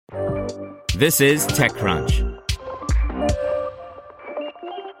This is TechCrunch.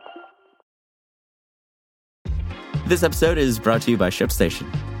 This episode is brought to you by ShipStation.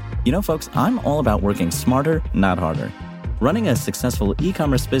 You know, folks, I'm all about working smarter, not harder. Running a successful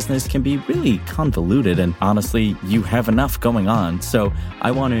e-commerce business can be really convoluted, and honestly, you have enough going on, so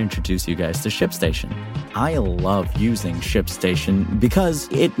I want to introduce you guys to ShipStation. I love using ShipStation because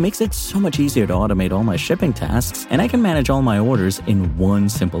it makes it so much easier to automate all my shipping tasks, and I can manage all my orders in one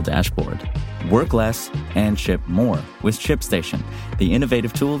simple dashboard. Work less and ship more with ShipStation, the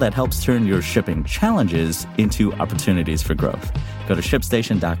innovative tool that helps turn your shipping challenges into opportunities for growth. Go to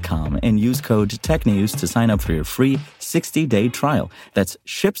ShipStation.com and use code TechNews to sign up for your free 60-day trial. That's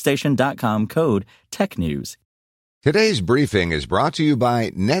ShipStation.com, code TechNews. Today's briefing is brought to you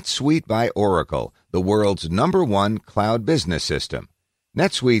by NetSuite by Oracle, the world's #1 cloud business system.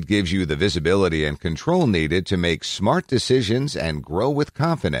 NetSuite gives you the visibility and control needed to make smart decisions and grow with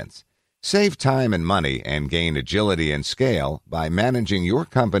confidence. Save time and money and gain agility and scale by managing your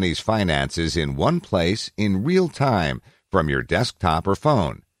company's finances in one place in real time from your desktop or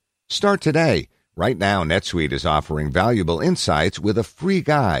phone. Start today. Right now, NetSuite is offering valuable insights with a free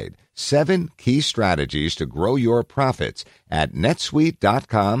guide, 7 key strategies to grow your profits at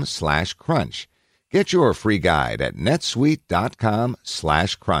netsuite.com/crunch. Get your free guide at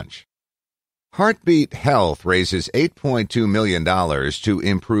netsuite.com/crunch. Heartbeat Health raises $8.2 million to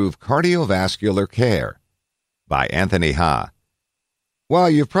improve cardiovascular care. By Anthony Ha. While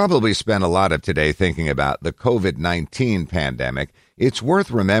you've probably spent a lot of today thinking about the COVID-19 pandemic, it's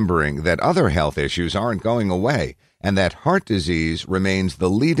worth remembering that other health issues aren't going away and that heart disease remains the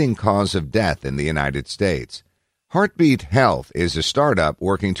leading cause of death in the United States. Heartbeat Health is a startup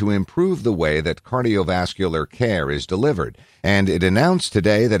working to improve the way that cardiovascular care is delivered, and it announced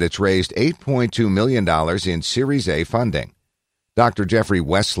today that it's raised $8.2 million in Series A funding. Dr. Jeffrey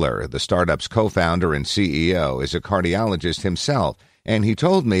Wessler, the startup's co-founder and CEO, is a cardiologist himself, and he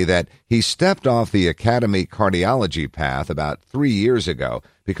told me that he stepped off the academy cardiology path about 3 years ago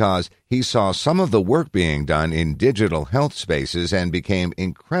because he saw some of the work being done in digital health spaces and became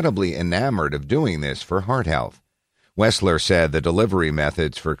incredibly enamored of doing this for heart health. Wessler said the delivery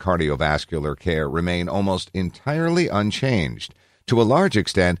methods for cardiovascular care remain almost entirely unchanged. To a large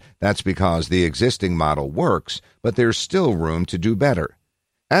extent, that's because the existing model works, but there's still room to do better.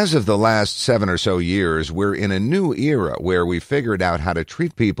 As of the last 7 or so years, we're in a new era where we figured out how to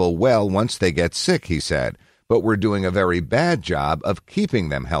treat people well once they get sick, he said, but we're doing a very bad job of keeping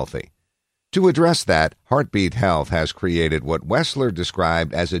them healthy. To address that, Heartbeat Health has created what Wessler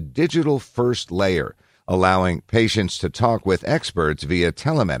described as a digital first layer, allowing patients to talk with experts via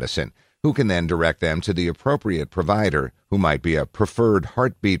telemedicine, who can then direct them to the appropriate provider, who might be a preferred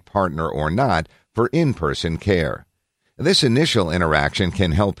heartbeat partner or not, for in-person care. This initial interaction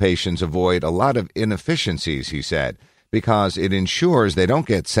can help patients avoid a lot of inefficiencies, he said, because it ensures they don't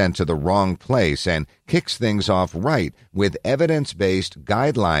get sent to the wrong place and kicks things off right with evidence-based,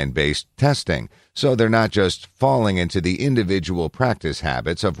 guideline-based testing, so they're not just falling into the individual practice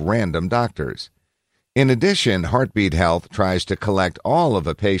habits of random doctors. In addition, Heartbeat Health tries to collect all of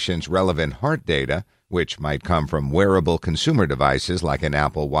a patient's relevant heart data, which might come from wearable consumer devices like an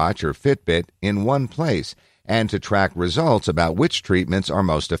Apple Watch or Fitbit, in one place, and to track results about which treatments are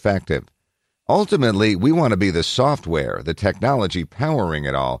most effective. Ultimately, we want to be the software, the technology powering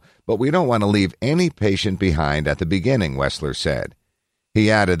it all, but we don't want to leave any patient behind at the beginning, Wessler said. He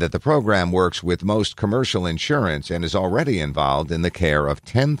added that the program works with most commercial insurance and is already involved in the care of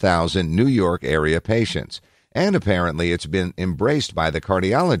 10,000 New York area patients. And apparently it's been embraced by the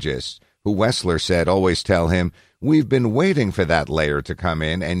cardiologists, who Wessler said always tell him, "We've been waiting for that layer to come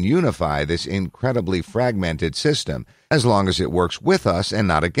in and unify this incredibly fragmented system, as long as it works with us and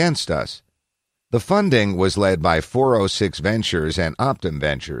not against us." The funding was led by 406 Ventures and Optum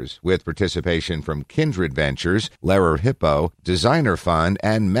Ventures, with participation from Kindred Ventures, Lehrer Hippo, Designer Fund,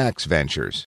 and Max Ventures.